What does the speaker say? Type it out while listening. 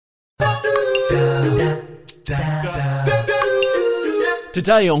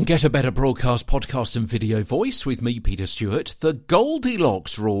Today on Get a Better Broadcast podcast and video voice with me, Peter Stewart, the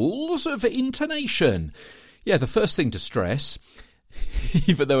Goldilocks rules of intonation. Yeah, the first thing to stress,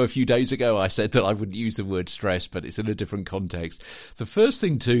 even though a few days ago I said that I wouldn't use the word stress, but it's in a different context. The first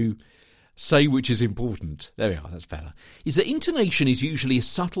thing to say, which is important, there we are, that's better, is that intonation is usually a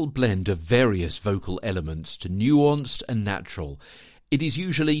subtle blend of various vocal elements to nuanced and natural. It is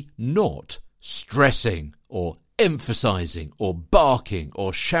usually not stressing or emphasising or barking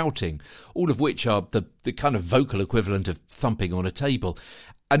or shouting, all of which are the kind of vocal equivalent of thumping on a table.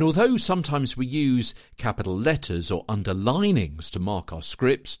 And although sometimes we use capital letters or underlinings to mark our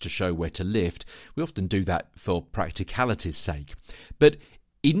scripts to show where to lift, we often do that for practicality's sake. But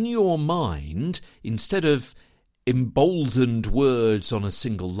in your mind, instead of emboldened words on a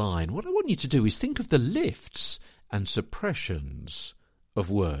single line, what I want you to do is think of the lifts and suppressions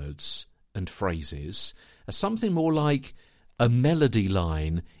of words and phrases as something more like a melody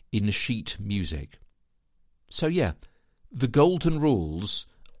line in sheet music. So yeah, the golden rules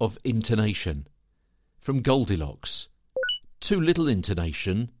of intonation. From Goldilocks. Too little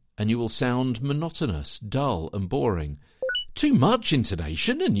intonation and you will sound monotonous, dull and boring. Too much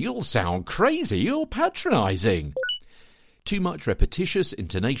intonation and you'll sound crazy or patronising. Too much repetitious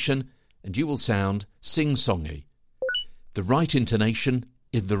intonation and you will sound sing-songy. The right intonation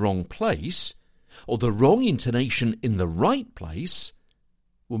in the wrong place, or the wrong intonation in the right place,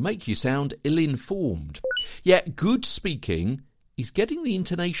 will make you sound ill-informed. Yet good speaking is getting the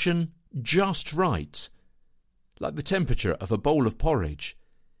intonation just right, like the temperature of a bowl of porridge,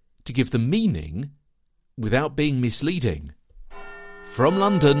 to give the meaning without being misleading. From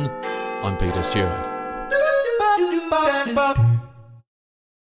London, I'm Peter Stewart.